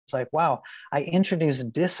like, wow, I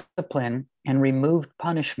introduced discipline and removed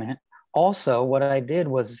punishment. Also, what I did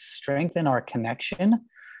was strengthen our connection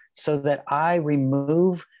so that I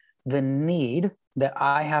remove the need that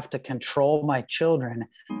I have to control my children.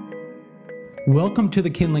 Welcome to the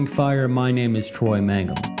Kindling Fire. My name is Troy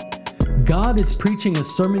Mangum. God is preaching a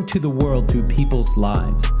sermon to the world through people's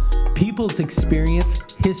lives. People's experience,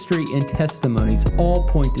 history, and testimonies all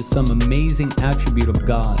point to some amazing attribute of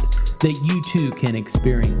God that you too can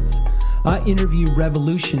experience. I interview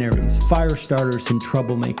revolutionaries, fire starters, and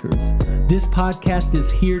troublemakers. This podcast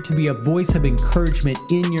is here to be a voice of encouragement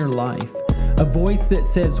in your life. A voice that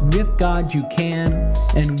says, with God you can,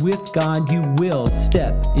 and with God you will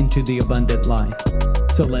step into the abundant life.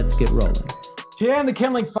 So let's get rolling. Today on the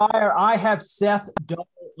Kindling Fire, I have Seth Dahl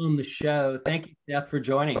on the show. Thank you, Seth, for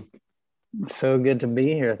joining. So good to be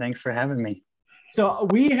here. Thanks for having me. So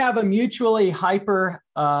we have a mutually hyper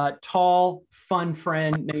tall, fun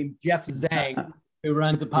friend named Jeff Zhang, who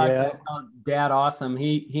runs a podcast called Dad Awesome.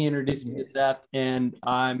 He introduced me to Seth, and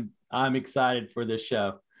I'm excited for this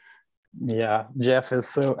show. Yeah, Jeff is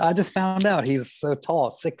so, I just found out he's so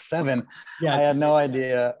tall, 6'7". Yeah, I had no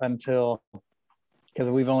idea until, because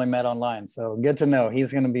we've only met online. So good to know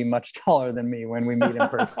he's going to be much taller than me when we meet in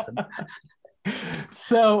person.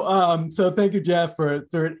 So thank you, Jeff, for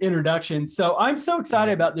an introduction. So I'm so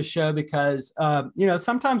excited about this show because,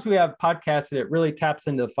 sometimes we have podcasts that really taps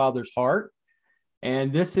into the Father's heart.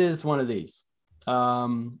 And this is one of these.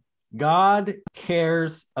 God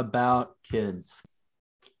cares about kids.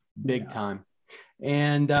 Big time.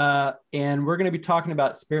 And we're going to be talking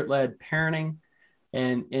about spirit-led parenting.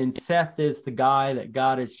 And Seth is the guy that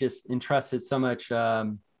God has just entrusted so much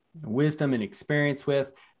wisdom and experience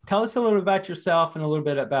with. Tell us a little bit about yourself and a little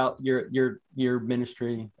bit about your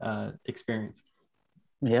ministry experience.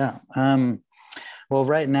 Yeah. Well,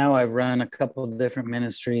 right now I run a couple of different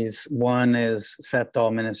ministries. One is Seth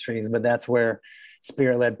Dahl Ministries, but that's where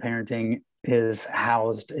spirit-led parenting is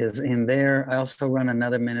housed, is in there. I also run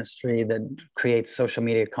another ministry that creates social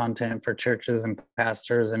media content for churches and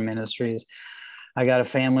pastors and ministries. I got a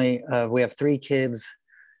family. We have 3 kids,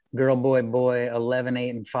 girl, boy, 11, 8,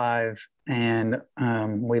 and 5. And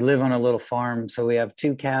we live on a little farm. So we have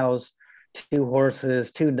 2 cows, 2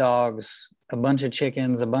 horses, 2 dogs, a bunch of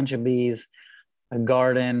chickens, a bunch of bees, a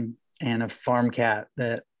garden, and a farm cat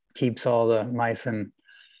that keeps all the mice and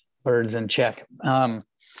birds in check.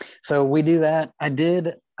 So we do that.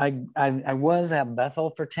 I was at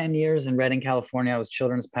Bethel for 10 years in Redding, California. I was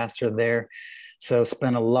children's pastor there. So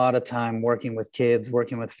spent a lot of time working with kids,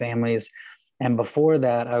 working with families. And before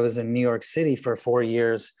that, I was in New York City for 4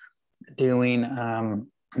 years doing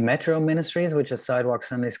Metro Ministries, which is sidewalk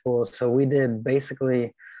Sunday school. So we did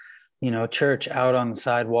basically, church out on the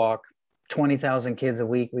sidewalk, 20,000 kids a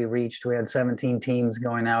week we reached. We had 17 teams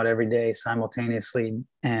going out every day simultaneously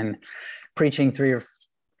and preaching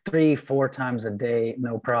 4 times a day,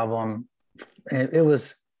 no problem. It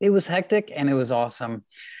was hectic and it was awesome.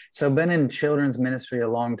 So been in children's ministry a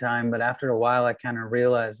long time, but after a while I kind of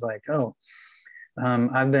realized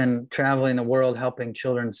I've been traveling the world helping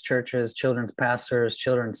children's churches, children's pastors,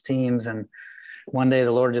 children's teams. And one day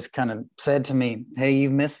the Lord just kind of said to me, hey,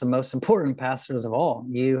 you've missed the most important pastors of all.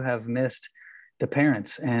 You have missed the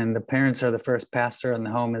parents, and the parents are the first pastor and the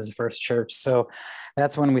home is the first church. So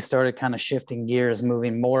that's when we started kind of shifting gears,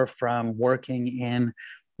 moving more from working in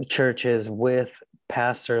the churches with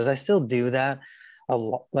pastors. I still do that a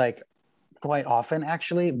lot, like quite often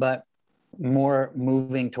actually, but more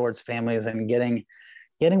moving towards families and getting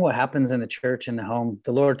what happens in the church in the home.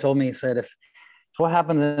 The Lord told me, he said, if what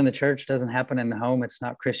happens in the church doesn't happen in the home, it's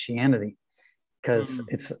not Christianity, because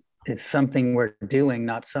it's something we're doing,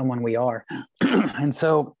 not someone we are. And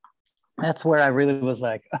so that's where I really was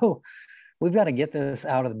like, oh, we've got to get this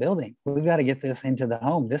out of the building. We've got to get this into the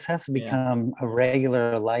home. This has to become a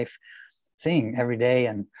regular life thing every day.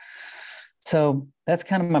 And so that's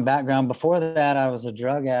kind of my background. Before that, I was a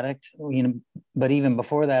drug addict, but even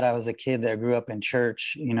before that, I was a kid that grew up in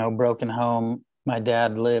church, broken home. My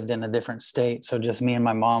dad lived in a different state. So just me and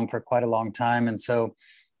my mom for quite a long time. And so,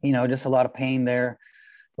 just a lot of pain there,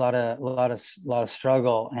 a lot of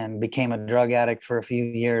struggle, and became a drug addict for a few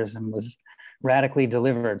years and was radically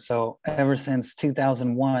delivered. So ever since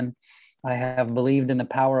 2001, I have believed in the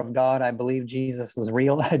power of God. I believe Jesus was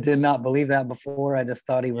real. I did not believe that before. I just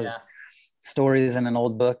thought he was stories in an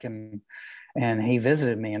old book, and he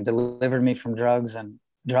visited me and delivered me from drugs and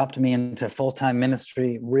dropped me into full-time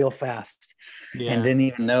ministry real fast and didn't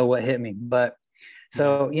even know what hit me. But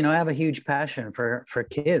so, I have a huge passion for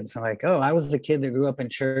kids. I'm like, I was the kid that grew up in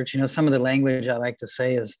church. Some of the language I like to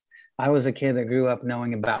say is I was a kid that grew up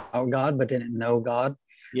knowing about God, but didn't know God.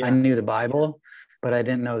 Yeah. I knew the Bible, but I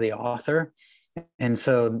didn't know the author. And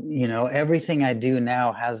so, everything I do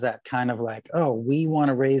now has that kind of like, oh, we want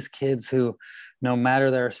to raise kids who, no matter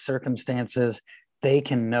their circumstances, they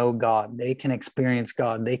can know God, they can experience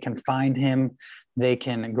God, they can find him, they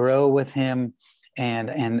can grow with him,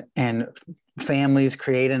 and families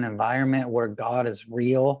create an environment where God is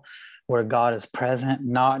real, where God is present,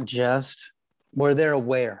 not just where they're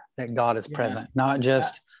aware that God is present, not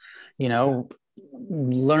just,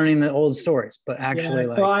 learning the old stories, but actually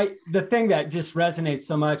the thing that just resonates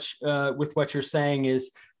so much with what you're saying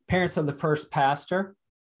is parents are the first pastor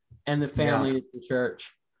and the family is the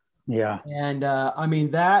church. Yeah. And I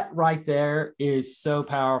mean, that right there is so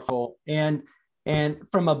powerful. And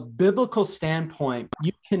from a biblical standpoint,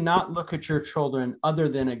 you cannot look at your children other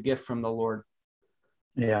than a gift from the Lord.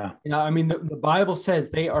 Yeah. I mean, the Bible says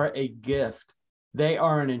they are a gift. They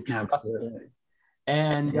are an entrustment.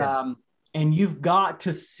 And you've got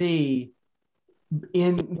to see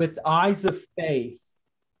with eyes of faith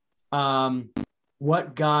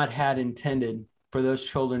what God had intended for those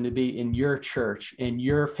children to be in your church, in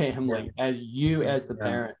your family, as the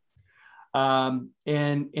parent. And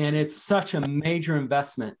it's such a major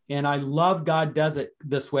investment. And I love God does it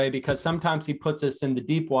this way, because sometimes he puts us in the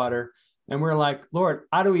deep water and we're like, Lord,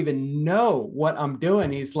 I don't even know what I'm doing.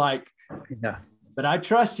 He's like, but I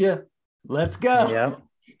trust you. Let's go. Yeah.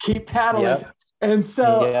 Keep paddling. Yep. And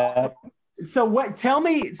so, tell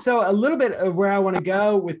me, a little bit of where I want to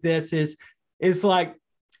go with this is like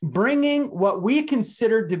bringing what we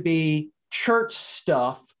consider to be church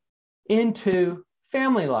stuff into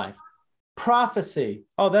family life. Prophecy.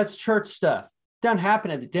 Oh, that's church stuff. Doesn't happen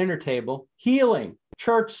at the dinner table. Healing,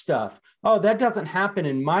 church stuff. Oh, that doesn't happen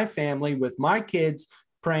in my family with my kids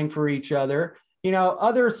praying for each other.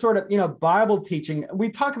 Other sort of, Bible teaching. We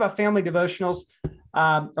talk about family devotionals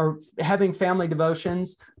or having family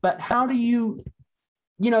devotions, but how do you,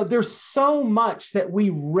 there's so much that we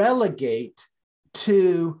relegate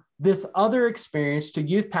to this other experience, to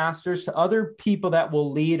youth pastors, to other people that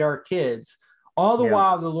will lead our kids. All the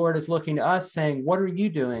while the Lord is looking to us saying, what are you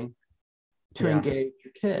doing to engage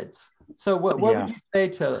your kids? So what would you say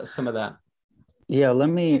to some of that? Yeah, let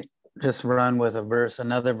me just run with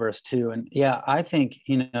another verse too. And I think,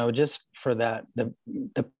 just for that, the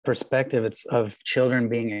perspective it's of children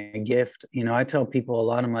being a gift, I tell people a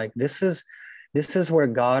lot, I'm like, this is where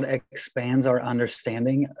God expands our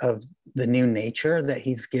understanding of the new nature that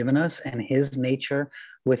he's given us and his nature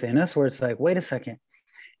within us, where it's like, wait a second,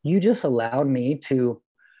 you just allowed me to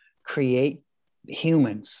create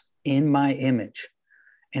humans in my image.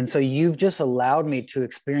 And so you've just allowed me to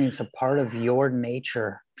experience a part of your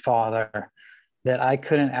nature, Father, that I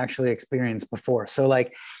couldn't actually experience before. So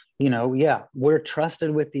we're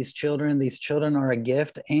trusted with these children. These children are a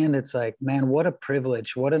gift. And it's like, man, what a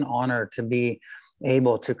privilege, what an honor to be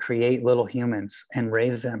able to create little humans and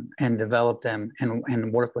raise them and develop them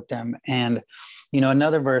and work with them. And,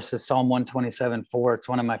 another verse is Psalm 127:4. It's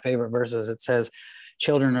one of my favorite verses. It says,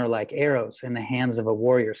 children are like arrows in the hands of a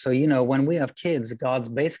warrior. So, when we have kids, God's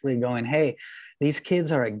basically going, hey, these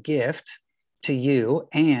kids are a gift to you,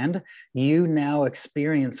 and you now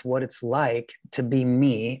experience what it's like to be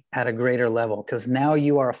me at a greater level, because now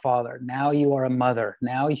you are a father, now you are a mother,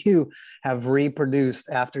 now you have reproduced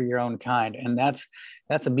after your own kind. And that's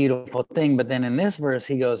a beautiful thing. But then in this verse,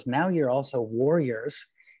 he goes, now you're also warriors.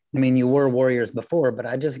 I mean, you were warriors before, but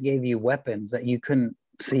I just gave you weapons that you couldn't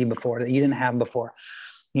see before, that you didn't have before.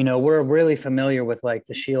 We're really familiar with like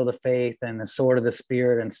the shield of faith and the sword of the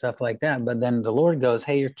spirit and stuff like that. But then the Lord goes,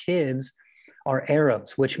 hey, your kids are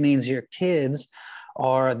arrows, which means your kids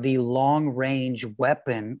are the long range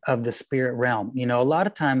weapon of the spirit realm. A lot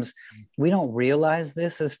of times we don't realize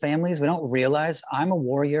this as families. We don't realize I'm a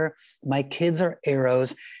warrior. My kids are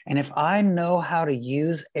arrows. And if I know how to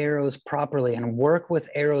use arrows properly and work with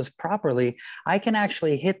arrows properly, I can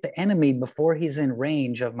actually hit the enemy before he's in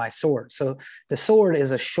range of my sword. So the sword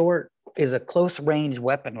is a close range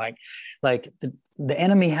weapon. Like the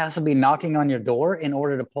enemy has to be knocking on your door in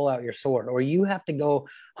order to pull out your sword, or you have to go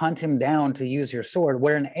hunt him down to use your sword,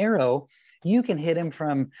 where an arrow, you can hit him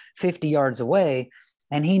from 50 yards away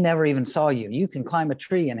and he never even saw you. You can climb a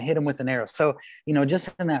tree and hit him with an arrow. So, just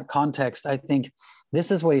in that context, I think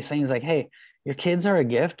this is what he's saying is like, hey, your kids are a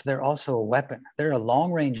gift. They're also a weapon. They're a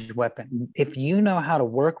long range weapon. If you know how to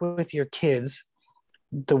work with your kids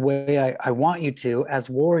the way I want you to, as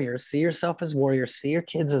warriors, see yourself as warriors, see your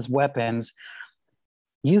kids as weapons,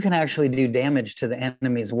 you can actually do damage to the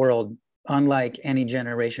enemy's world unlike any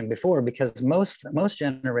generation before, because most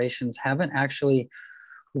generations haven't actually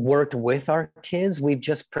worked with our kids. We've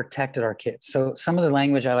just protected our kids. So some of the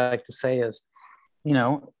language I like to say is,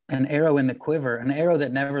 an arrow in the quiver, an arrow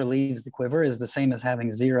that never leaves the quiver is the same as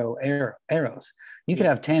having zero arrows. You could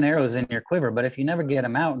have 10 arrows in your quiver, but if you never get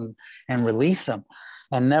them out and release them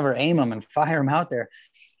and never aim them and fire them out there,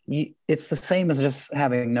 it's the same as just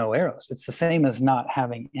having no arrows. It's the same as not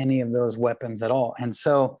having any of those weapons at all. And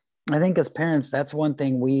so I think as parents, that's one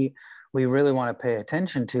thing we really want to pay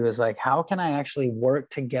attention to, is like, how can I actually work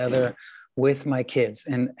together with my kids?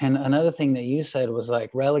 And another thing that you said was like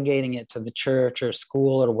relegating it to the church or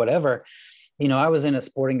school or whatever. I was in a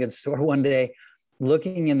sporting goods store one day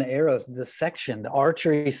looking in the arrows, the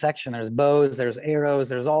archery section. There's bows, there's arrows,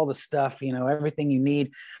 there's all the stuff, everything you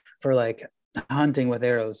need for like hunting with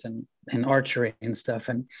arrows and archery and stuff.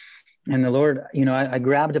 And the Lord, I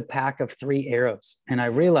grabbed a pack of 3 arrows, and I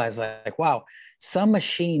realized like, wow, some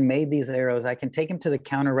machine made these arrows. I can take them to the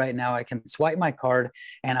counter right now. I can swipe my card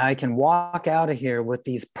and I can walk out of here with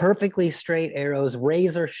these perfectly straight arrows,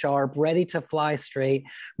 razor sharp, ready to fly straight,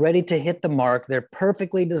 ready to hit the mark. They're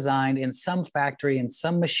perfectly designed in some factory, in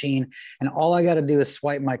some machine. And all I got to do is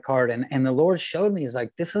swipe my card. And the Lord showed me, he's like,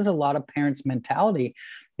 this is a lot of parents' mentality.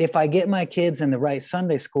 If I get my kids in the right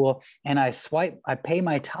Sunday school and I pay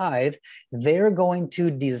my tithe, they're going to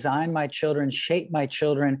design my children, shape my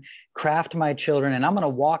children, craft my children. And I'm going to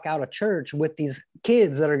walk out of church with these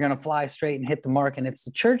kids that are going to fly straight and hit the mark. And it's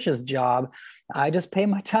the church's job. I just pay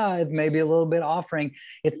my tithe, maybe a little bit offering.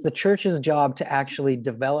 It's the church's job to actually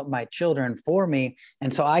develop my children for me.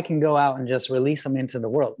 And so I can go out and just release them into the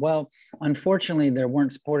world. Well, unfortunately, there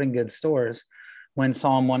weren't sporting goods stores when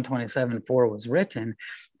Psalm 127:4 was written.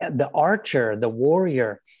 The archer, the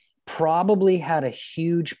warrior, probably had a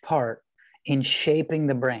huge part in shaping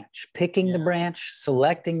the branch, picking the branch,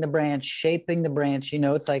 selecting the branch, shaping the branch.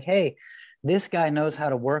 It's like, hey, this guy knows how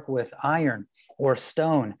to work with iron or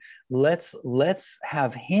stone. Let's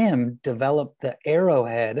have him develop the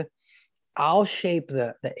arrowhead. I'll shape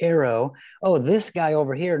the arrow. Oh, this guy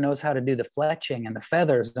over here knows how to do the fletching and the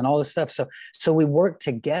feathers and all this stuff. So we work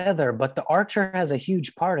together, but the archer has a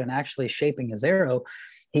huge part in actually shaping his arrow.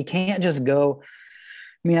 He can't just go.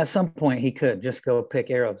 At some point he could just go pick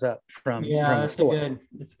arrows up from the store.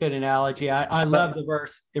 It's a good analogy. I love the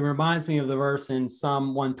verse. It reminds me of the verse in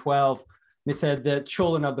Psalm 112. It said, the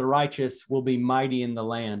children of the righteous will be mighty in the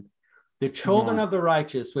land. The children of the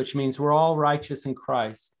righteous, which means we're all righteous in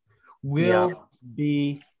Christ, will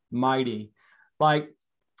be mighty. Like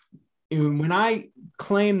when I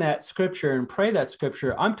claim that scripture and pray that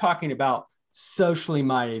scripture, I'm talking about socially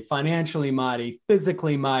mighty, financially mighty,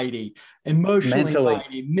 physically mighty, emotionally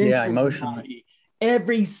mighty, mentally mighty.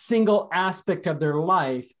 Every single aspect of their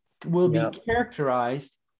life will be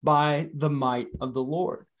characterized by the might of the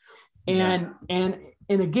Lord. And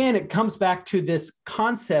again, it comes back to this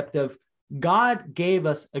concept of God gave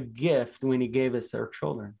us a gift when he gave us our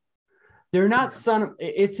children. They're not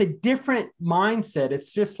it's a different mindset.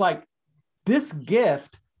 It's just like this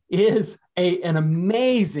gift is an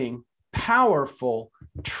amazing, powerful,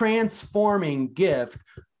 transforming gift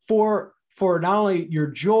for not only your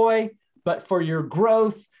joy, but for your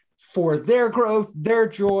growth, for their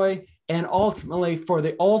joy, and ultimately for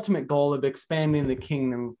the ultimate goal of expanding the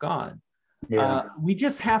kingdom of God. We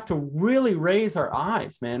just have to really raise our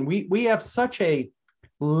eyes, man. We have such a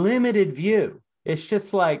limited view. It's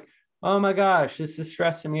just like, oh my gosh, this is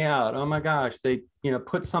stressing me out. Oh my gosh, they,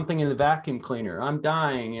 put something in the vacuum cleaner. I'm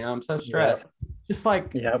dying. I'm so stressed. Just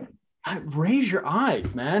like, raise your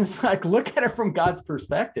eyes, man. It's like, look at it from God's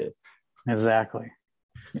perspective. Exactly.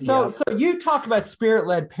 So you talk about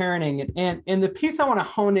spirit-led parenting, and the piece I want to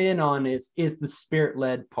hone in on is the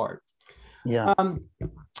spirit-led part.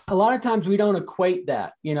 A lot of times we don't equate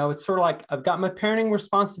that. It's sort of like, I've got my parenting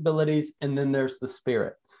responsibilities, and then there's the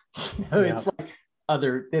spirit. It's like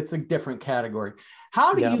it's a different category.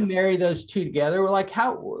 How do you marry those two together? Like,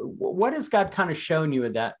 what has God kind of shown you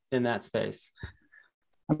in that space?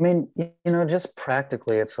 Just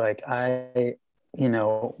practically, it's like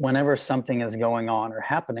whenever something is going on or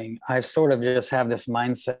happening, I sort of just have this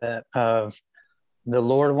mindset of the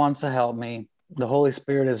Lord wants to help me. The Holy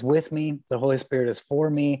Spirit is with me. The Holy Spirit is for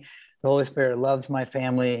me. The Holy Spirit loves my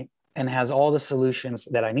family and has all the solutions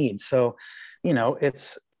that I need. So,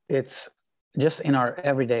 it's just in our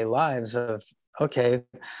everyday lives of, okay,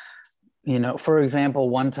 for example,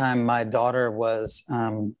 one time my daughter was,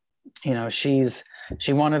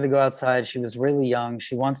 she wanted to go outside. She was really young.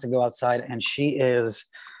 She wants to go outside, and she is,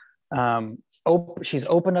 she's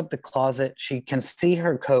opened up the closet. She can see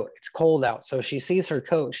her coat. It's cold out. So she sees her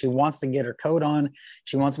coat. She wants to get her coat on.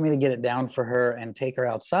 She wants me to get it down for her and take her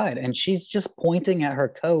outside. And she's just pointing at her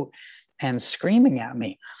coat and screaming at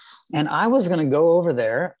me. And I was going to go over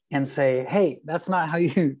there and say, hey, that's not how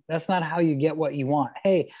you get what you want.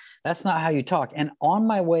 Hey, that's not how you talk. And on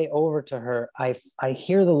my way over to her, I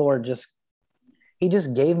hear the Lord he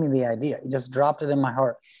just gave me the idea. He just dropped it in my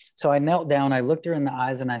heart. So I knelt down, I looked her in the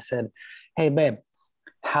eyes and I said, hey, babe,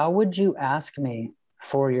 how would you ask me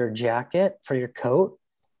for your jacket, for your coat,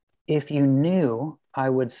 if you knew I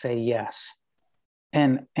would say yes?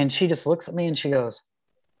 And she just looks at me and she goes,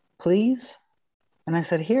 please? And I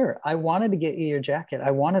said, here, I wanted to get you your jacket.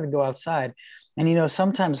 I wanted to go outside. And,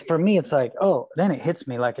 sometimes for me, it's like, oh, then it hits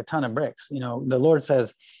me like a ton of bricks. The Lord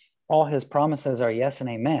says all his promises are yes and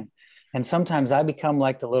amen. And sometimes I become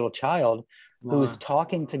like the little child who's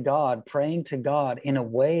talking to God, praying to God in a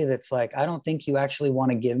way that's like, I don't think you actually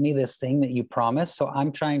want to give me this thing that you promised. So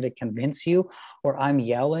I'm trying to convince you, or I'm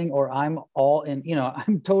yelling, or I'm all in,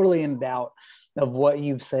 I'm totally in doubt of what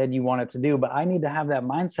you've said you wanted to do. But I need to have that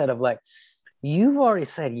mindset of like, you've already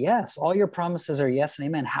said yes. All your promises are yes and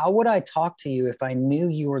amen. How would I talk to you if I knew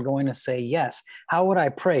you were going to say yes? How would I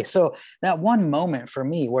pray? So that one moment for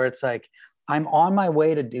me where it's like, I'm on my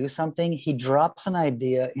way to do something. He drops an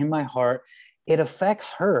idea in my heart. It affects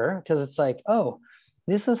her because it's like, oh,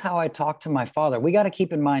 this is how I talk to my father. We got to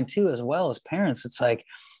keep in mind too, as well as parents. It's like,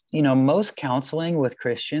 most counseling with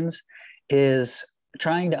Christians is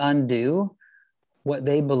trying to undo what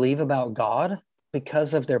they believe about God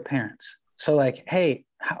because of their parents. So like, hey,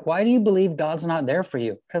 why do you believe God's not there for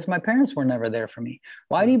you? Because my parents were never there for me.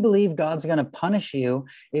 Why do you believe God's going to punish you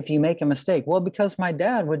if you make a mistake? Well, because my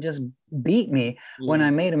dad would just beat me when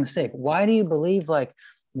I made a mistake. Why do you believe like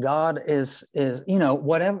God is,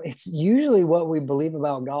 whatever? It's usually what we believe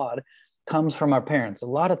about God comes from our parents a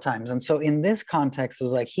lot of times. And so in this context, it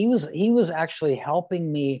was like, he was actually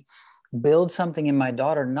helping me build something in my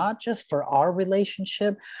daughter, not just for our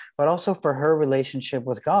relationship, but also for her relationship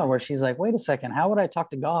with God, where she's like, wait a second, how would I talk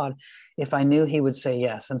to God if I knew he would say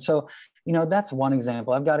yes? And so, that's one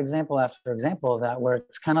example. I've got example after example of that, where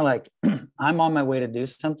it's kind of like I'm on my way to do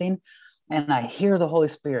something and I hear the Holy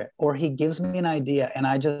Spirit, or he gives me an idea. And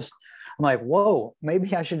I'm like, whoa,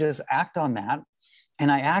 maybe I should just act on that.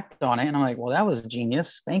 And I act on it. And I'm like, well, that was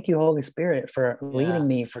genius. Thank you, Holy Spirit, for leading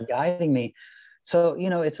me, for guiding me. So,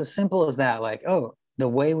 it's as simple as that, like, oh, the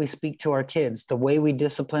way we speak to our kids, the way we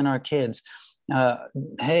discipline our kids.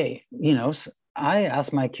 Hey, I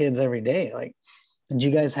ask my kids every day, like, did you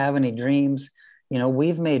guys have any dreams?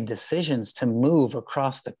 We've made decisions to move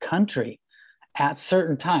across the country at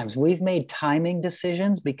certain times. We've made timing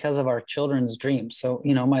decisions because of our children's dreams. So,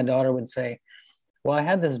 my daughter would say, well, I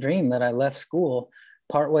had this dream that I left school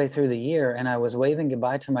partway through the year and I was waving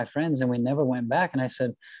goodbye to my friends and we never went back. And I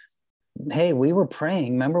said, hey, we were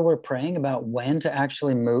praying. Remember, we're praying about when to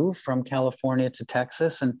actually move from California to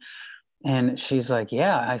Texas. And she's like,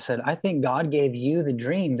 yeah. I said, I think God gave you the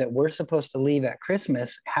dream that we're supposed to leave at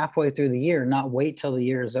Christmas halfway through the year, not wait till the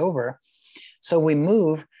year is over. So we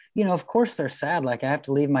move, of course they're sad. Like I have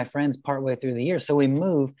to leave my friends partway through the year. So we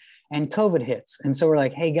move and COVID hits. And so we're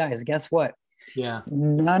like, hey guys, guess what? Yeah.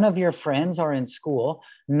 None of your friends are in school.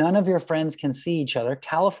 None of your friends can see each other.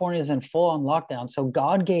 California is in full on lockdown. So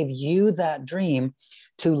God gave you that dream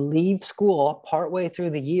to leave school partway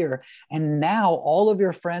through the year. And now all of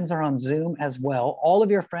your friends are on Zoom as well. All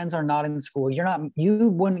of your friends are not in school. You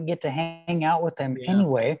wouldn't get to hang out with them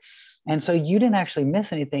anyway. And so you didn't actually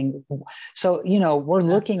miss anything. So, we're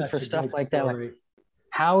looking for stuff like that. Like,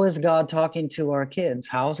 how is God talking to our kids?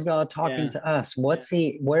 How's God talking to us?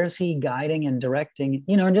 Where's he guiding and directing?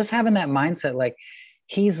 And just having that mindset, like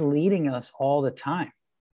he's leading us all the time.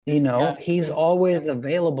 He's always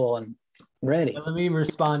available and ready. Well, let me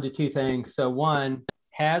respond to two things. So one,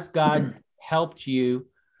 has God helped you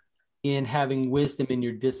in having wisdom in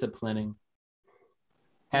your disciplining?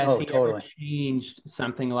 Has he ever changed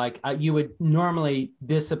something like you would normally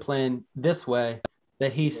discipline this way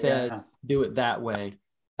that he says, do it that way?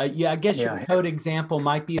 I guess your code example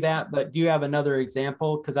might be that, but do you have another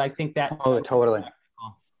example? Because I think that. Oh, totally.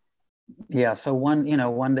 Yeah. So one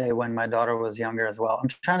day when my daughter was younger as well, I'm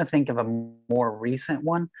trying to think of a more recent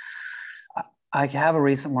one. I have a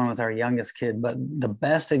recent one with our youngest kid, but the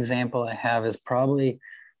best example I have is probably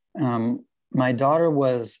my daughter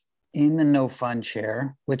was in the no fun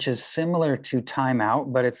chair, which is similar to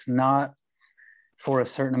timeout, but it's not for a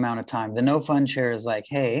certain amount of time. The no fun chair is like,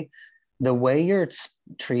 hey, the way you're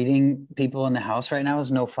treating people in the house right now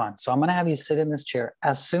is no fun. So I'm going to have you sit in this chair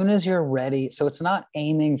as soon as you're ready. So it's not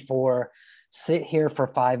aiming for sit here for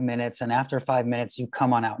 5 minutes and after 5 minutes you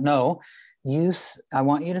come on out. No, I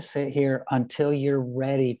want you to sit here until you're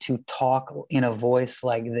ready to talk in a voice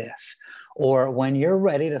like this. Or when you're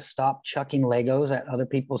ready to stop chucking Legos at other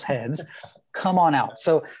people's heads, come on out.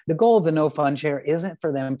 So the goal of the no fun chair isn't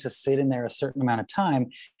for them to sit in there a certain amount of time.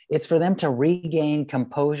 It's for them to regain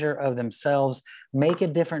composure of themselves, make a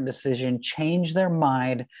different decision, change their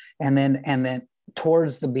mind, and then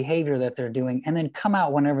towards the behavior that they're doing, and then come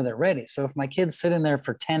out whenever they're ready. So if my kid's sitting there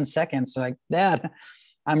for 10 seconds, like, Dad,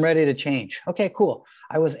 I'm ready to change. Okay, cool.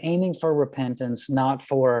 I was aiming for repentance, not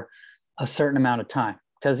for a certain amount of time.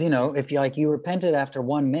 Because, if you repented after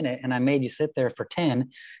 1 minute and I made you sit there for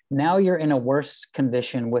 10, now you're in a worse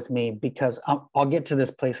condition with me, because I'll get to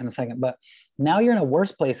this place in a second, but now you're in a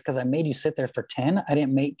worse place because I made you sit there for 10. I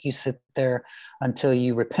didn't make you sit there until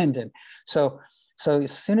you repented. So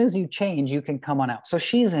as soon as you change, you can come on out. So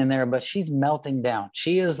she's in there, but she's melting down.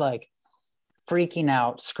 She is like freaking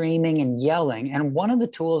out, screaming and yelling. And one of the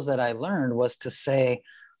tools that I learned was to say,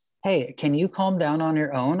 hey, can you calm down on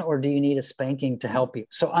your own, or do you need a spanking to help you?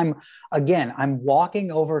 So I'm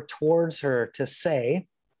walking over towards her to say,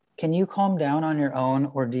 can you calm down on your own,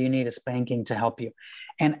 or do you need a spanking to help you?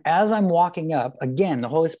 And as I'm walking up, again, the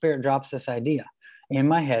Holy Spirit drops this idea in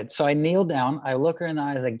my head. So I kneel down, I look her in the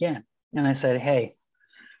eyes again, and I said, hey,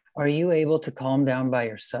 are you able to calm down by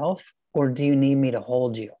yourself, or do you need me to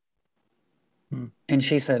hold you? And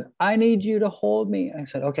she said, I need you to hold me. I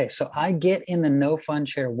said, okay. So I get in the no fun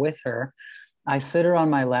chair with her. I sit her on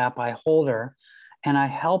my lap. I hold her and I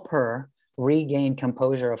help her regain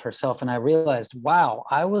composure of herself. And I realized, wow,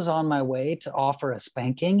 I was on my way to offer a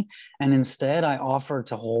spanking, and instead I offered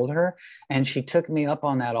to hold her, and she took me up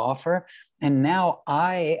on that offer. And now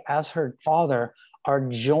I, as her father, are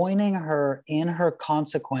joining her in her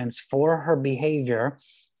consequence for her behavior.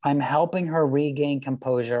 I'm helping her regain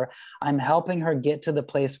composure. I'm helping her get to the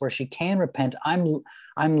place where she can repent. I'm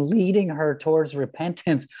leading her towards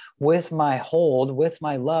repentance with my hold, with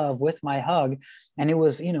my love, with my hug. And it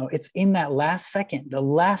was, it's in that last second, the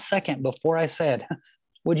last second before I said,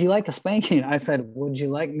 would you like a spanking? I said, would you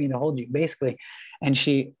like me to hold you? Basically. And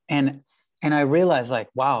I realized, like,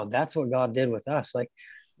 wow, that's what God did with us. Like,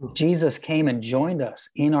 Jesus came and joined us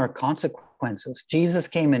in our consequences. Jesus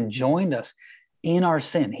came and joined us in our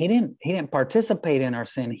sin. He didn't participate in our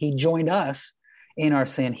sin. He joined us in our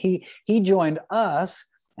sin. He joined us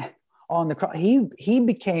on the cross.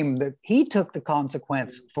 He took the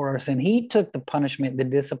consequence for our sin. He took the punishment, the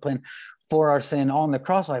discipline for our sin on the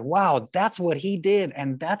cross. Like, wow, that's what he did.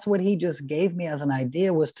 And that's what he just gave me as an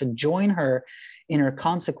idea, was to join her in her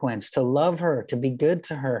consequence, to love her, to be good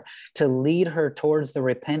to her, to lead her towards the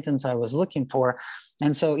repentance I was looking for.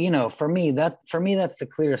 And so, for me, that's the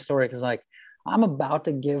clearest story. Because, like, I'm about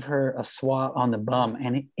to give her a swat on the bum,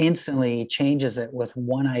 and it instantly changes it with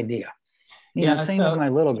one idea. Same with my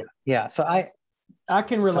little guy. Yeah. So I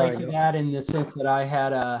can relate to that in the sense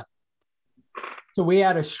that we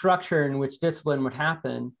had a structure in which discipline would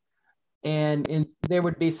happen, and there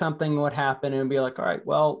would be something would happen and be like, all right,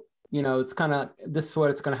 well, it's kind of, this is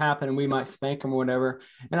what it's going to happen, and we might spank him or whatever.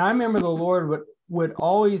 And I remember the Lord would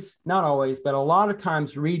always, not always, but a lot of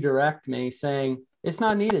times redirect me saying, it's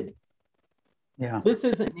not needed. Yeah. This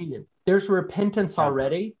isn't needed. There's repentance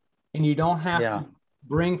already, and you don't have to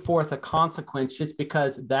bring forth a consequence just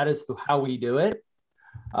because that is how we do it.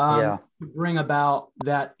 To bring about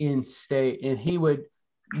that end state. And he would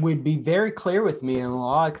be very clear with me, and a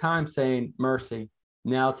lot of times saying, mercy.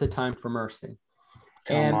 Now's the time for mercy.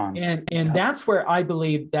 And that's where I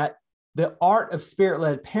believe that the art of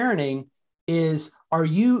spirit-led parenting is, are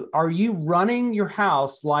you running your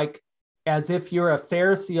house like as if you're a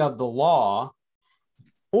Pharisee of the law,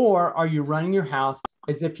 or are you running your house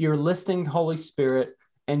as if you're listening to Holy Spirit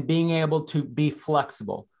and being able to be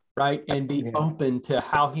flexible, right? And be open to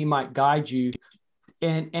how he might guide you,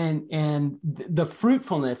 and the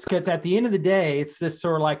fruitfulness, because at the end of the day, it's this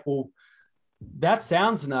sort of like, well, that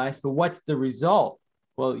sounds nice, but what's the result?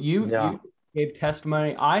 Well, you gave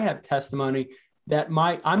testimony. I have testimony that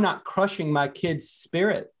I'm not crushing my kids'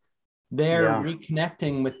 spirit. They're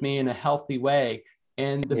reconnecting with me in a healthy way.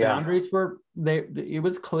 And the boundaries it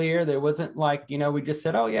was clear. There wasn't like, we just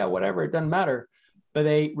said, oh yeah, whatever, it doesn't matter. But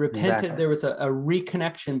they repented. Exactly. There was a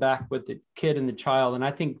reconnection back with the kid and the child. And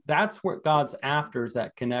I think that's what God's after, is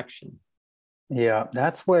that connection. Yeah,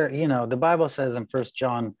 that's where, the Bible says in 1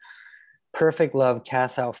 John, perfect love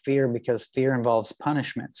casts out fear, because fear involves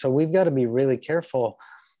punishment. So we've got to be really careful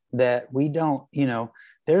that we don't,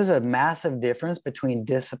 there's a massive difference between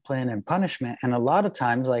discipline and punishment. And a lot of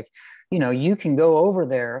times, like, you can go over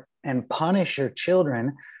there and punish your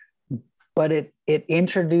children, but it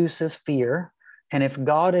introduces fear. And if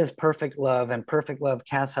God is perfect love and perfect love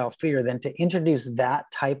casts out fear, then to introduce that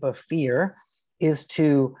type of fear is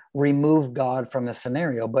to remove God from the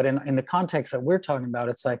scenario. But in the context that we're talking about,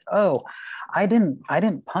 it's like, oh, I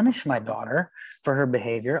didn't punish my daughter for her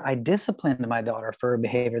behavior. I disciplined my daughter for her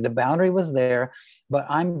behavior. The boundary was there, but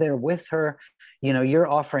I'm there with her. You know, you're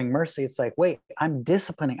offering mercy. It's like, wait, I'm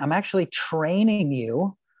disciplining. I'm actually training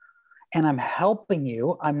you, and I'm helping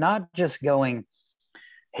you. I'm not just going,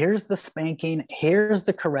 here's the spanking, here's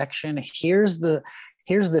the correction, here's the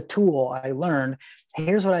tool I learned,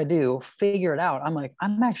 here's what I do, figure it out. I'm like,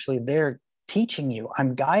 I'm actually there teaching you,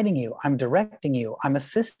 I'm guiding you, I'm directing you, I'm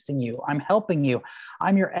assisting you, I'm helping you.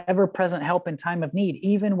 I'm your ever-present help in time of need,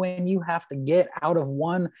 even when you have to get out of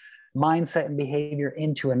one mindset and behavior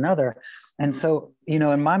into another. And so, you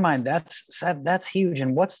know, in my mind, that's huge.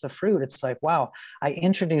 And what's the fruit? It's like, wow, I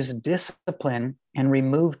introduced discipline and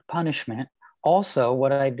removed punishment. Also,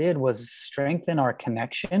 what I did was strengthen our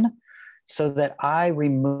connection so that I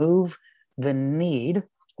remove the need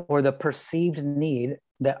or the perceived need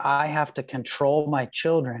that I have to control my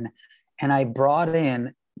children. And I brought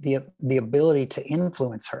in the ability to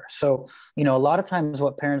influence her. So, you know, a lot of times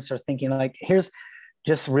what parents are thinking, like, here's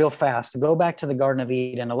just real fast, to go back to the Garden of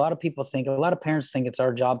Eden. A lot of parents think it's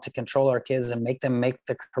our job to control our kids and make them make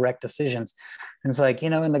the correct decisions. And it's like, you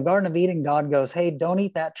know, in the Garden of Eden, God goes, hey, don't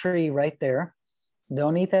eat that tree right there.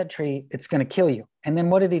 Don't eat that tree. It's going to kill you. And then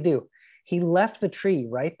what did he do? He left the tree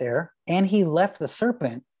right there, and he left the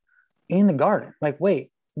serpent in the garden. Like,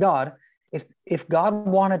 wait, God, if God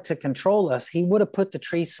wanted to control us, he would have put the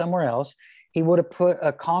tree somewhere else. He would have put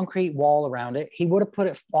a concrete wall around it. He would have put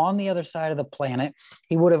it on the other side of the planet.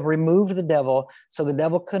 He would have removed the devil so the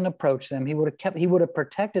devil couldn't approach them. He would have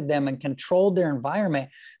protected them and controlled their environment.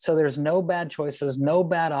 So there's no bad choices, no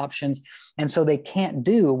bad options. And so they can't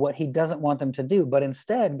do what he doesn't want them to do. But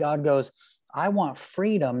instead, God goes, I want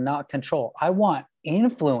freedom, not control. I want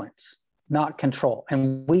influence, not control.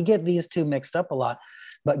 And we get these two mixed up a lot.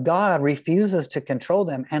 But God refuses to control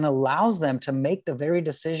them and allows them to make the very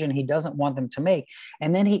decision he doesn't want them to make.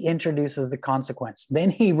 And then he introduces the consequence.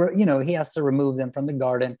 Then he has to remove them from the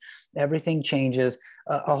garden. Everything changes.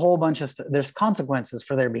 A whole bunch of there's consequences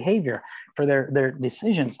for their behavior, for their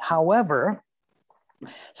decisions. However,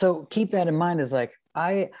 so keep that in mind, is like,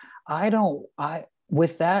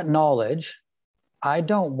 with that knowledge, I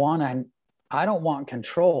don't want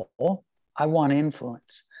control. I want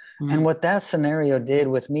influence. And what that scenario did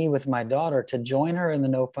with me, with my daughter, to join her in the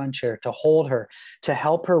no fun chair, to hold her, to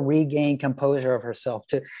help her regain composure of herself,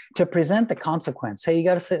 to present the consequence. Hey, you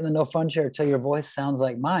got to sit in the no fun chair till your voice sounds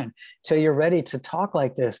like mine, till you're ready to talk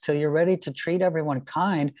like this, till you're ready to treat everyone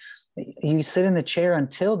kind. You sit in the chair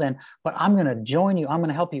until then, but I'm going to join you. I'm going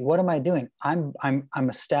to help you. What am I doing? I'm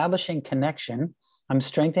establishing connection. I'm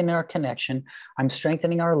strengthening our connection. I'm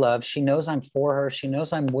strengthening our love. She knows I'm for her. She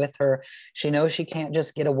knows I'm with her. She knows she can't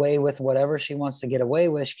just get away with whatever she wants to get away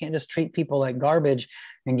with. She can't just treat people like garbage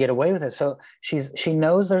and get away with it. So she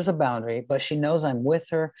knows there's a boundary, but she knows I'm with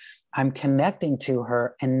her. I'm connecting to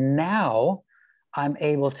her. And now I'm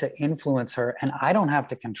able to influence her, and I don't have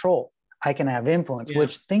to control. I can have influence,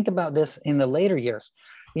 which, think about this in the later years.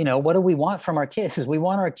 You know, what do we want from our kids? We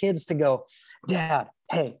want our kids to go, Dad,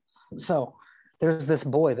 hey, so there's this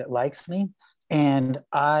boy that likes me, and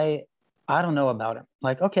I don't know about him.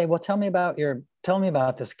 Like, okay, well, tell me about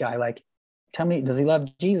this guy. Like, tell me, does he love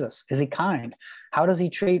Jesus? Is he kind? How does he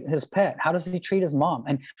treat his pet? How does he treat his mom?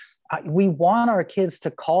 And we want our kids to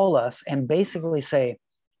call us and basically say,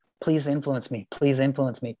 please influence me. Please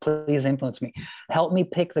influence me. Please influence me. Help me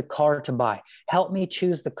pick the car to buy. Help me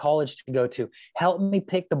choose the college to go to. Help me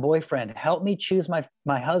pick the boyfriend. Help me choose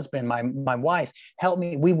my husband, my wife. Help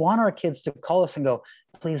me. We want our kids to call us and go,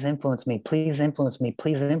 please influence me. Please influence me.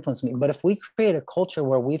 Please influence me. But if we create a culture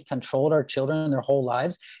where we've controlled our children their whole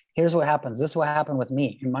lives, here's what happens. This is what happened with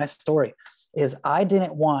me in my story, is I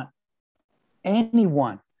didn't want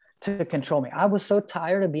anyone to control me. I was so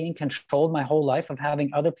tired of being controlled my whole life, of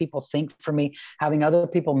having other people think for me, having other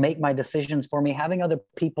people make my decisions for me, having other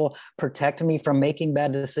people protect me from making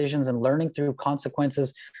bad decisions and learning through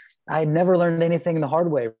consequences. I had never learned anything the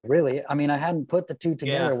hard way, really. I mean, I hadn't put the two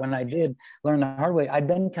together when I did learn the hard way. I'd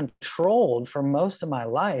been controlled for most of my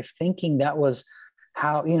life, thinking that was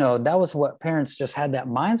how, that was what parents just had, that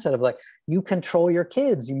mindset of like, you control your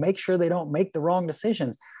kids, you make sure they don't make the wrong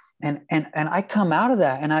decisions. And I come out of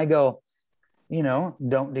that and I go,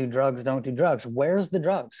 don't do drugs, don't do drugs. Where's the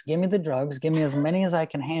drugs? Give me the drugs. Give me as many as I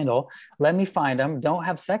can handle. Let me find them. Don't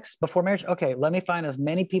have sex before marriage. Okay. Let me find as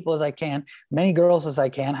many people as I can, many girls as I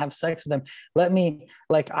can, have sex with them. Let me,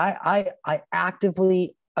 I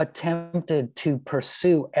actively attempted to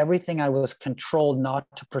pursue everything I was controlled not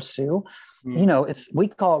to pursue, we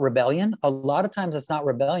call it rebellion. A lot of times it's not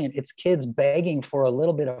rebellion. It's kids begging for a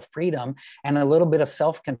little bit of freedom and a little bit of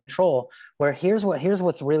self-control, where here's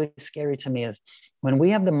what's really scary to me is when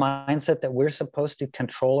we have the mindset that we're supposed to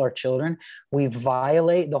control our children, we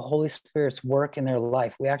violate the Holy Spirit's work in their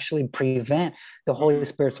life. We actually prevent the Holy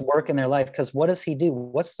Spirit's work in their life, because what does he do?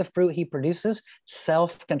 What's the fruit he produces?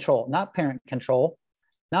 Self-control, not parent control,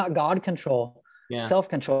 not God control,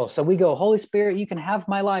 self-control. So we go, Holy Spirit, you can have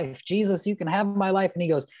my life. Jesus, you can have my life. And he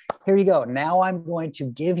goes, here you go. Now I'm going to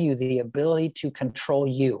give you the ability to control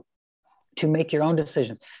you, to make your own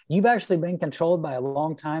decisions. You've actually been controlled by a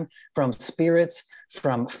long time from spirits,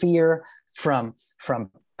 from fear, from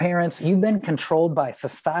parents. You've been controlled by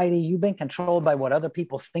society. You've been controlled by what other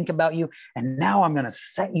people think about you. And now I'm going to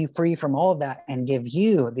set you free from all of that and give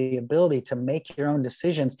you the ability to make your own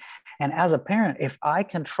decisions. And as a parent, if I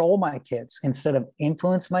control my kids instead of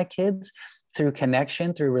influence my kids through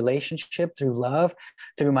connection, through relationship, through love,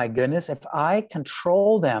 through my goodness, if I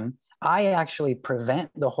control them, I actually prevent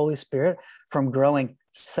the Holy Spirit from growing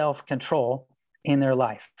self-control in their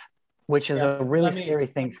life, which is a really scary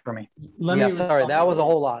thing for me. Sorry, that was a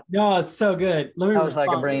whole lot. No, it's so good. Let me. That was like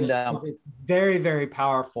a brain dump. It's very, very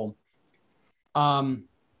powerful.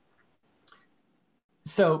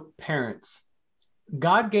 So parents,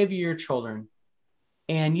 God gave you your children,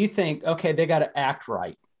 and you think, okay, they got to act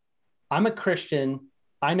right. I'm a Christian.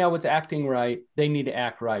 I know what's acting right. They need to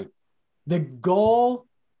act right. The goal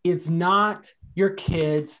is not your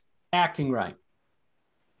kids acting right.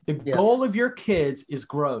 The goal of your kids is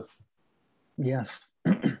growth. Yes.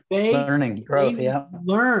 Learning, growth,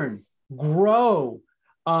 learn, grow,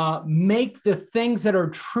 make the things that are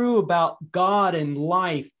true about God and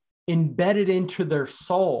life embedded into their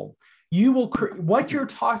soul. You will what you're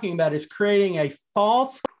talking about is creating a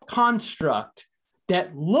false construct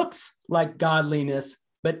that looks like godliness,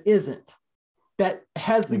 but isn't. That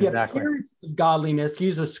has the appearance of godliness,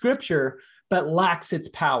 use a scripture, but lacks its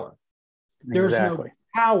power. There's no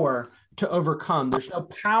power to overcome. There's no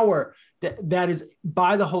power that is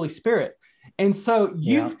by the Holy Spirit. And so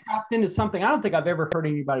you've tapped into something I don't think I've ever heard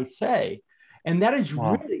anybody say. And that is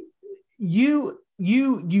really, you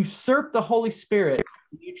usurp the Holy Spirit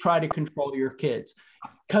when you try to control your kids,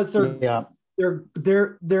 because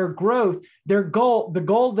their growth, their goal, the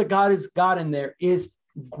goal that God has got in there is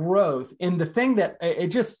growth. And the thing that it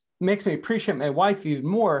just makes me appreciate my wife even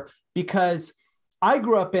more, because I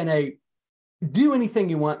grew up in a do anything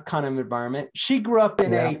you want kind of environment. She grew up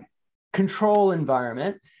in a control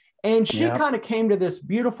environment, and she kind of came to this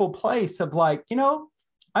beautiful place of like,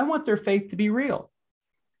 I want their faith to be real.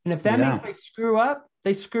 And if that means they screw up,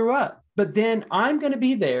 they screw up. But then I'm going to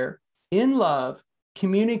be there in love,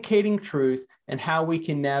 communicating truth and how we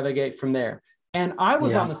can navigate from there. And I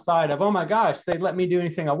was on the side of, oh my gosh, they let me do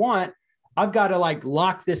anything I want. I've got to like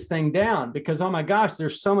lock this thing down because, oh my gosh,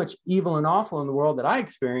 there's so much evil and awful in the world that I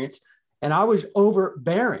experienced. And I was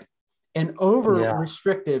overbearing and over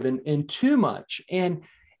restrictive and too much. And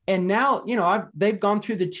now, they've gone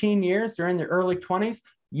through the teen years. They're in their early 20s.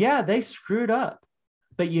 Yeah, they screwed up.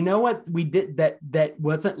 But you know what we did that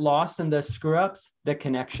wasn't lost in the screw ups? The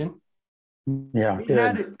connection. Yeah, we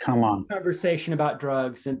had a conversation about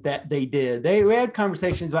drugs and that they did. We had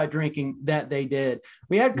conversations about drinking that they did.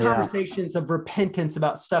 We had conversations of repentance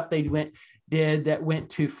about stuff they did that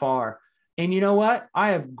went too far. And you know what?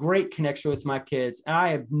 I have great connection with my kids. And I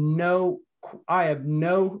have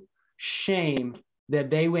no shame that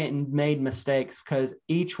they went and made mistakes, because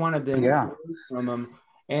each one of them grew from them.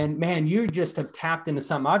 And man, you just have tapped into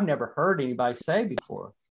something I've never heard anybody say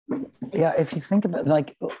before. Yeah, if you think about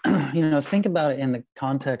think about it in the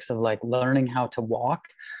context of like learning how to walk.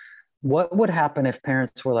 What would happen if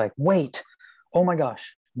parents were like, wait, oh my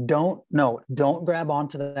gosh, don't grab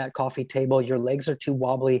onto that coffee table. Your legs are too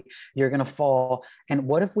wobbly. You're going to fall. And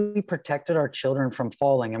what if we protected our children from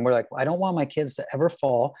falling? And we're like, I don't want my kids to ever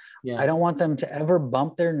fall. I don't want them to ever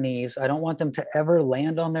bump their knees. I don't want them to ever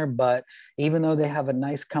land on their butt, even though they have a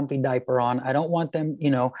nice comfy diaper on. I don't want them,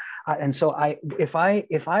 and so if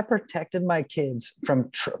I protected my kids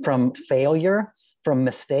from failure, from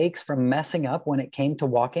mistakes, from messing up when it came to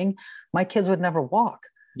walking, my kids would never walk.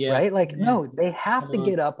 Right? Like, no, they have to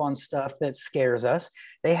get up on stuff that scares us.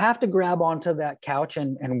 They have to grab onto that couch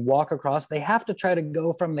and walk across. They have to try to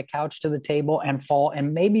go from the couch to the table and fall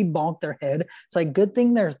and maybe bonk their head. It's like, good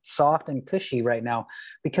thing they're soft and cushy right now,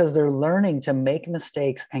 because they're learning to make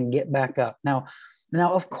mistakes and get back up. Now,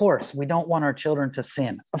 of course, we don't want our children to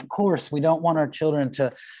sin. Of course, we don't want our children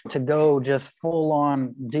to go just full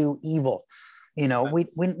on do evil.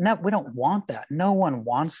 we don't want that. No one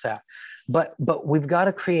wants that. But we've got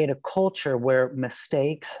to create a culture where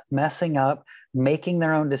mistakes, messing up, making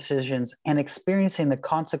their own decisions, and experiencing the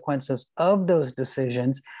consequences of those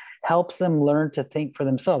decisions helps them learn to think for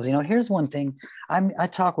themselves. Here's one thing. I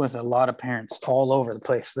talk with a lot of parents all over the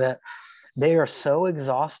place that they are so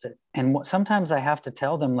exhausted. And sometimes I have to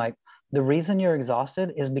tell them, like, the reason you're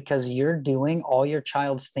exhausted is because you're doing all your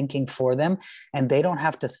child's thinking for them, and they don't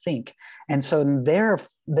have to think. And so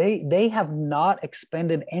they have not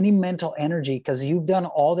expended any mental energy because you've done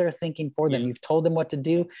all their thinking for them. You've told them what to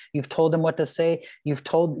do. You've told them what to say.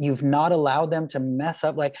 You've not allowed them to mess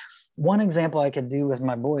up. Like, one example I could do with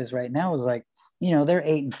my boys right now is, like, they're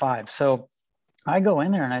 8 and 5. So I go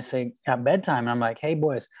in there and I say at bedtime, I'm like, hey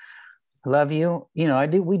boys, I love you.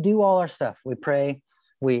 We do all our stuff. We pray.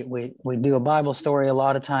 We do a Bible story a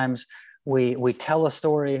lot of times. We tell a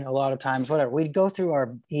story a lot of times, whatever. We go through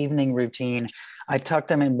our evening routine. I tuck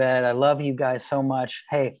them in bed. I love you guys so much.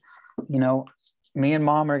 Hey, me and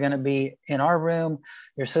mom are going to be in our room.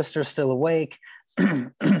 Your sister's still awake.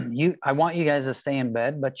 I want you guys to stay in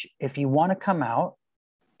bed, but if you want to come out,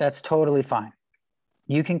 that's totally fine.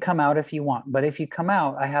 You can come out if you want, but if you come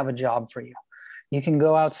out, I have a job for you. You can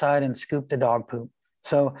go outside and scoop the dog poop.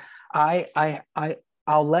 So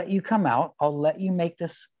I'll let you come out. I'll let you make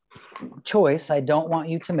this choice I don't want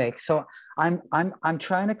you to make. So I'm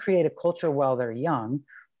trying to create a culture while they're young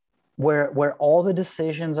where all the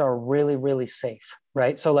decisions are really, really safe,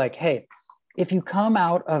 right? So, like, hey, if you come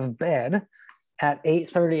out of bed at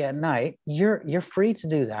 8:30 at night, you're free to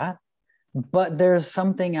do that, but there's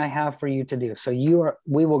something I have for you to do. So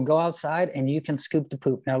we will go outside and you can scoop the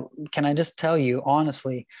poop. Now, can I just tell you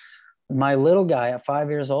honestly, my little guy at 5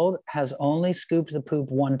 years old has only scooped the poop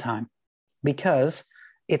one time because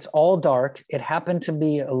it's all dark. It happened to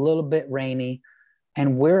be a little bit rainy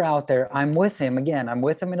and we're out there. I'm with him again. I'm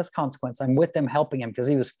with him in his consequence. I'm with him helping him because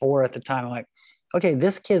he was 4 at the time. I'm like, okay,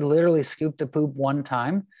 this kid literally scooped the poop one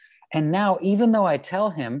time. And now, even though I tell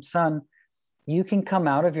him, son, you can come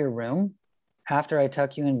out of your room after I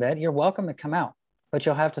tuck you in bed, you're welcome to come out, but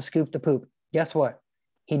you'll have to scoop the poop. Guess what?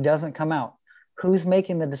 He doesn't come out. Who's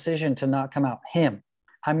making the decision to not come out? Him.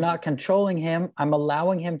 I'm not controlling him. I'm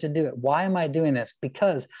allowing him to do it. Why am I doing this?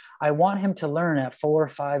 Because I want him to learn at 4 or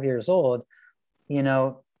 5 years old,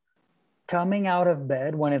 coming out of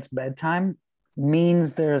bed when it's bedtime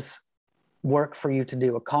means there's work for you to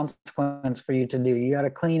do, a consequence for you to do. You got to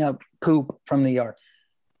clean up poop from the yard.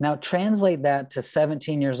 Now translate that to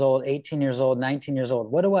 17 years old, 18 years old, 19 years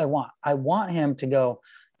old. What do I want? I want him to go,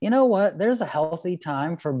 you know what? There's a healthy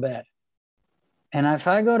time for bed. And if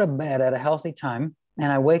I go to bed at a healthy time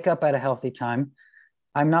and I wake up at a healthy time,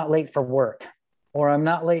 I'm not late for work or I'm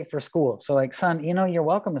not late for school. So, like, son, you're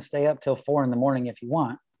welcome to stay up till 4 a.m. if you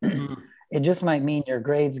want. It just might mean your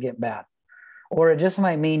grades get bad, or it just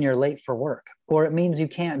might mean you're late for work, or it means you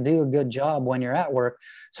can't do a good job when you're at work.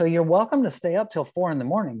 So you're welcome to stay up till 4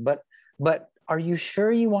 a.m. But are you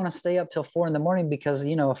sure you want to stay up till 4 a.m? Because,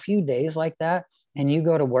 a few days like that and you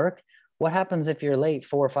go to work, what happens if you're late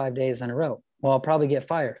 4 or 5 days in a row? Well, I'll probably get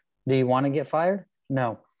fired. Do you want to get fired?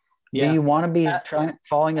 No. Yeah. Do you want to be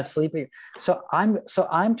falling asleep? So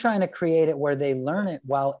I'm trying to create it where they learn it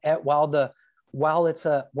while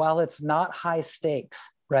it's not high stakes,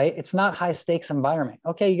 right? It's not high stakes environment.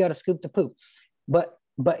 Okay, you got to scoop the poop, but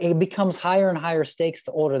it becomes higher and higher stakes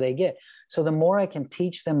the older they get. So the more I can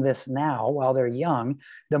teach them this now while they're young,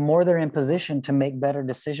 the more they're in position to make better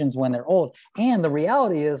decisions when they're old. And the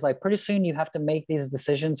reality is, like, pretty soon you have to make these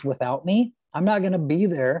decisions without me. I'm not going to be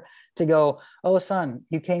there to go, oh, son,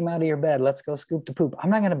 you came out of your bed. Let's go scoop the poop. I'm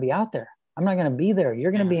not going to be out there. I'm not going to be there.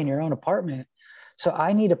 You're going to be in your own apartment. So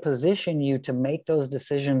I need to position you to make those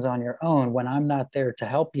decisions on your own when I'm not there to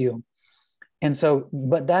help you. And so,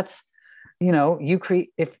 but that's, you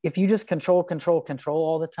create, if you just control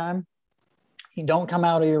all the time, you don't come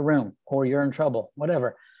out of your room or you're in trouble,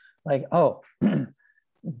 whatever. Like, oh,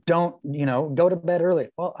 don't, go to bed early.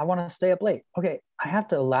 Well, I want to stay up late. Okay. I have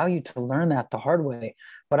to allow you to learn that the hard way,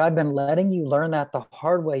 but I've been letting you learn that the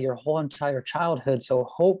hard way your whole entire childhood. So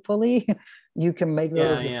hopefully you can make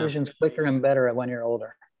those decisions quicker and better when you're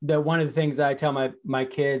older. One of the things I tell my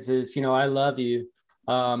kids is, I love you.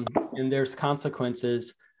 And there's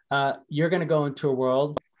consequences. You're going to go into a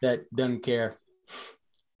world that doesn't care.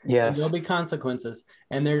 Yes. There'll be consequences,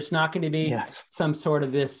 and there's not going to be some sort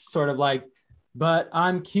of this sort of like, but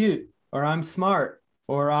I'm cute or I'm smart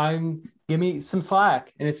or give me some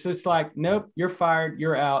slack. And it's just like, nope, you're fired.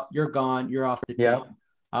 You're out. You're gone. You're off the team.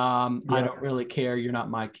 I don't really care. You're not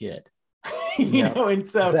my kid. And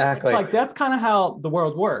so It's like, that's kind of how the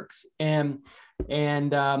world works. And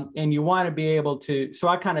and you want to be able to. So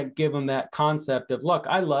I kind of give them that concept of, look,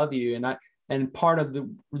 I love you, and part of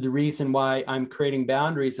the reason why I'm creating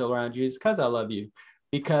boundaries around you is because I love you,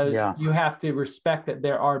 because you have to respect that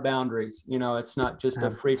there are boundaries. You know, it's not just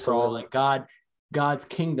a free for all. And God's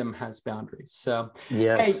kingdom has boundaries. So,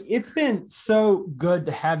 hey, it's been so good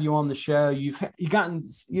to have you on the show. You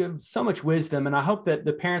have so much wisdom, and I hope that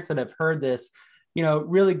the parents that have heard this, you know,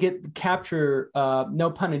 really capture,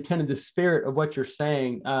 no pun intended, the spirit of what you're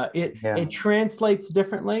saying. It translates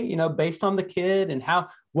differently, you know, based on the kid and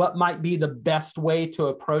what might be the best way to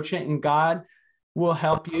approach it. And God will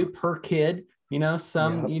help you per kid. You know,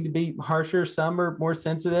 some need to be harsher, some are more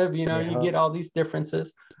sensitive. You know, you get all these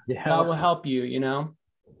differences. God will help you, you know.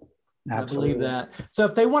 Absolutely. I believe that. So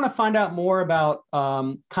if they want to find out more about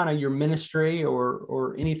kind of your ministry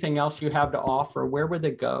or anything else you have to offer, where would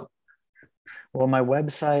they go? Well, my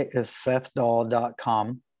website is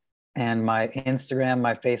sethdahl.com, and my Instagram,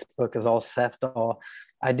 my Facebook is all Seth Dahl.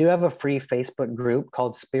 I do have a free Facebook group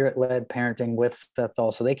called Spirit-Led Parenting with Seth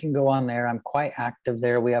Dahl, so they can go on there. I'm quite active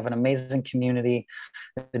there. We have an amazing community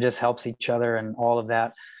that just helps each other and all of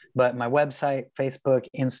that. But my website, Facebook,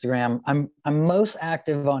 Instagram, I'm most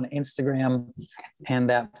active on Instagram and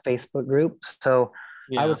that Facebook group. So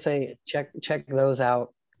I would say check those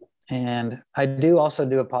out. And I do also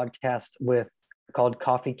do a podcast called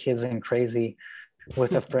Coffee, Kids, and Crazy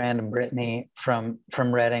with a friend, Brittany from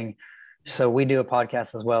Reading. So we do a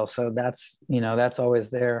podcast as well. So that's always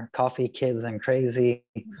there. Coffee, Kids, and Crazy.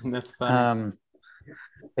 That's fun.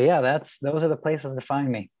 But yeah, those are the places to find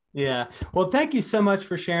me. Yeah. Well, thank you so much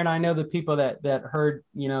for sharing. I know the people that heard,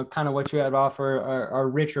 you know, kind of what you had to offer are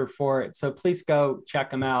richer for it. So please go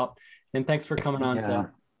check them out. And thanks for coming on, Seth.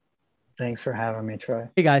 Thanks for having me, Troy.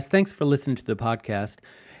 Hey guys, thanks for listening to the podcast.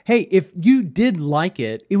 Hey, if you did like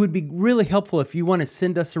it, it would be really helpful if you want to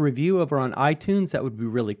send us a review over on iTunes. That would be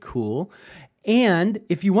really cool. And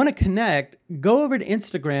if you want to connect, go over to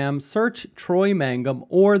Instagram, search Troy Mangum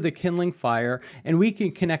or the Kindling Fire, and we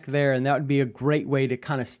can connect there. And that would be a great way to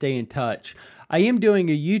kind of stay in touch. I am doing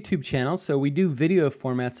a YouTube channel, so we do video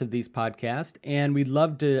formats of these podcasts, and we'd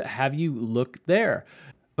love to have you look there.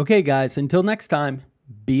 Okay, guys, until next time,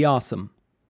 be awesome.